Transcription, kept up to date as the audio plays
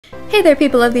Hey there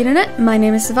people of the internet, my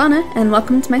name is Sivana, and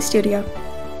welcome to my studio.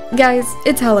 Guys,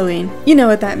 it's Halloween. You know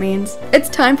what that means. It's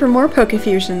time for more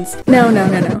Pokefusions. No,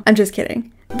 I'm just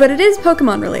kidding. But it is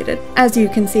Pokemon related, as you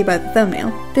can see by the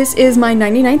thumbnail. This is my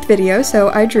 99th video, so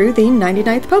I drew the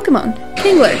 99th Pokemon,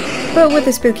 Kingler, but with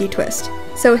a spooky twist.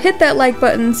 So hit that like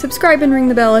button, subscribe and ring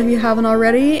the bell if you haven't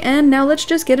already, and now let's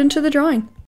just get into the drawing.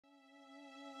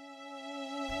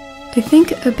 I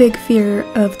think a big fear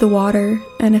of the water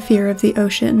and a fear of the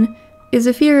ocean is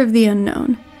a fear of the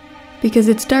unknown, because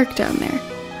it's dark down there.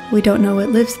 We don't know what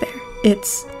lives there.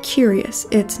 It's curious.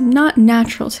 It's not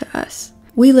natural to us.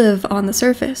 We live on the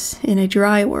surface, in a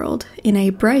dry world, in a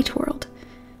bright world.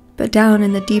 But down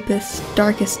in the deepest,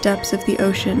 darkest depths of the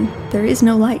ocean, there is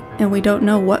no light, and we don't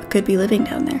know what could be living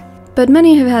down there. But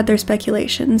many have had their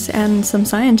speculations, and some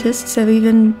scientists have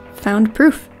even found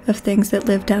proof of things that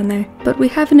live down there. But we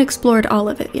haven't explored all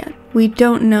of it yet. We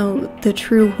don't know the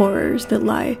true horrors that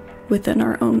lie within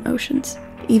our own oceans.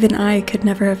 Even I could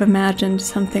never have imagined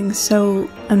something so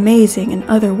amazing and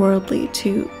otherworldly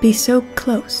to be so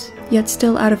close, yet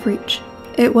still out of reach.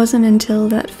 It wasn't until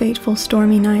that fateful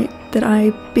stormy night that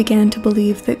I began to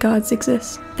believe that gods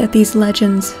exist, that these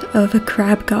legends of a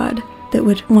crab god that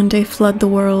would one day flood the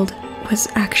world was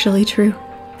actually true.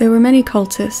 There were many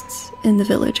cultists in the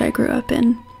village I grew up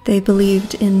in. They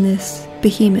believed in this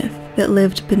behemoth that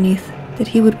lived beneath, that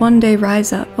he would one day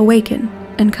rise up, awaken,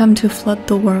 and come to flood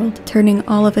the world, turning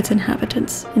all of its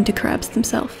inhabitants into crabs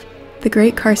themselves. The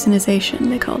Great Carcinization,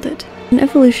 they called it. An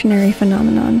evolutionary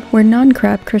phenomenon where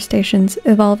non-crab crustaceans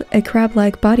evolve a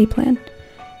crab-like body plan.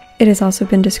 It has also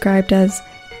been described as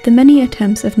the many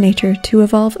attempts of nature to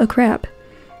evolve a crab.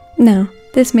 Now,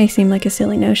 this may seem like a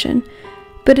silly notion,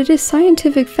 but it is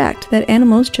scientific fact that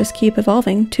animals just keep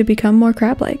evolving to become more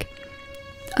crab-like.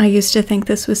 I used to think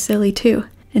this was silly too,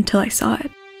 until I saw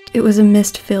it. It was a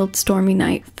mist-filled stormy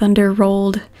night. Thunder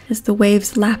rolled as the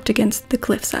waves lapped against the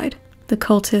cliffside. The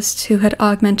cultists who had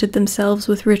augmented themselves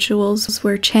with rituals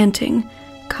were chanting,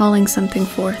 calling something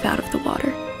forth out of the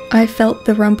water. I felt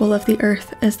the rumble of the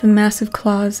earth as the massive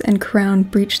claws and crown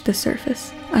breached the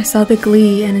surface. I saw the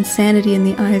glee and insanity in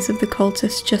the eyes of the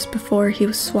cultist just before he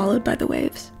was swallowed by the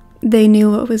waves. They knew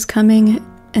what was coming,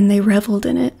 and they reveled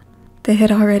in it. They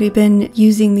had already been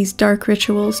using these dark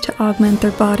rituals to augment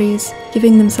their bodies,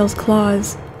 giving themselves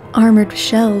claws, armored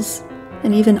shells,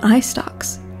 and even eye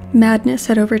stalks. Madness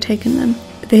had overtaken them.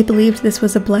 They believed this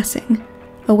was a blessing,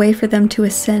 a way for them to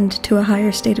ascend to a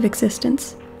higher state of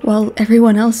existence. While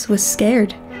everyone else was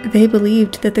scared, they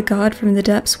believed that the god from the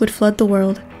depths would flood the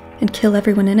world and kill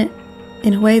everyone in it.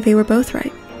 In a way, they were both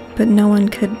right, but no one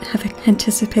could have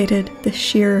anticipated the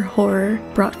sheer horror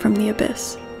brought from the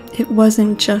abyss. It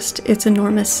wasn't just its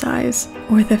enormous size,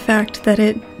 or the fact that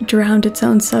it drowned its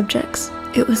own subjects.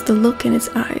 It was the look in its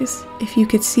eyes, if you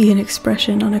could see an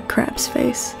expression on a crab's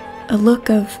face. A look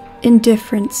of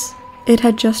indifference. It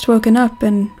had just woken up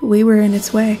and we were in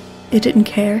its way. It didn't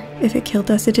care if it killed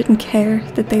us. It didn't care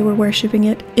that they were worshipping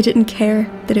it. It didn't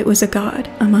care that it was a god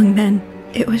among men.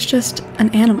 It was just an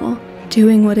animal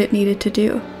doing what it needed to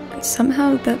do. And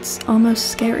somehow that's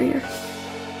almost scarier.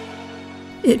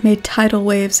 It made tidal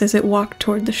waves as it walked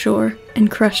toward the shore and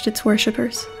crushed its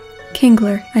worshippers.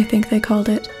 Kingler, I think they called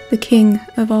it. The king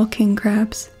of all king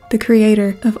crabs. The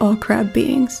creator of all crab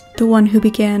beings. The one who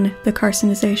began the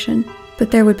carcinization.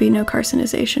 But there would be no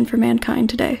carcinization for mankind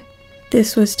today.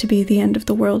 This was to be the end of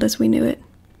the world as we knew it.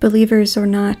 Believers or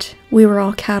not, we were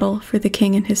all cattle for the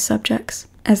king and his subjects,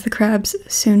 as the crabs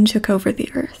soon took over the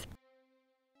earth.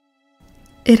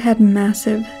 It had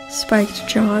massive, spiked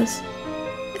jaws,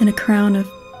 and a crown of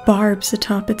barbs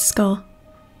atop its skull,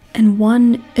 and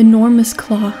one enormous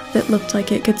claw that looked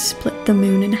like it could split the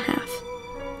moon in half.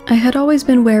 I had always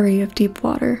been wary of deep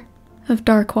water, of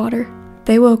dark water.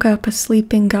 They woke up a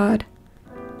sleeping god,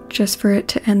 just for it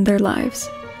to end their lives.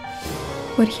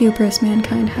 What hubris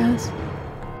mankind has.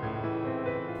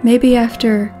 Maybe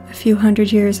after a few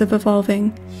hundred years of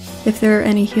evolving, if there are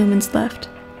any humans left,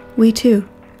 we too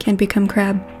can become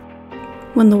crab.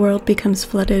 When the world becomes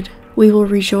flooded, we will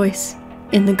rejoice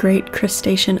in the great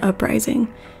crustacean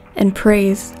uprising and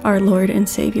praise our Lord and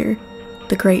Savior,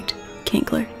 the great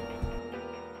Kingler.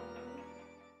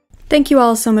 Thank you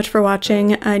all so much for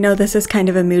watching. I know this is kind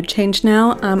of a mood change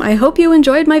now. I hope you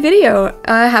enjoyed my video.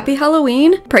 Happy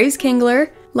Halloween, praise Kingler,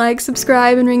 like,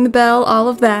 subscribe, and ring the bell, all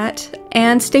of that.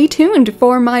 And stay tuned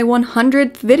for my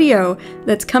 100th video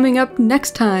that's coming up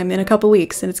next time in a couple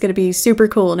weeks, and it's gonna be super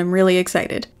cool and I'm really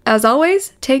excited. As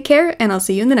always, take care and I'll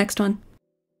see you in the next one.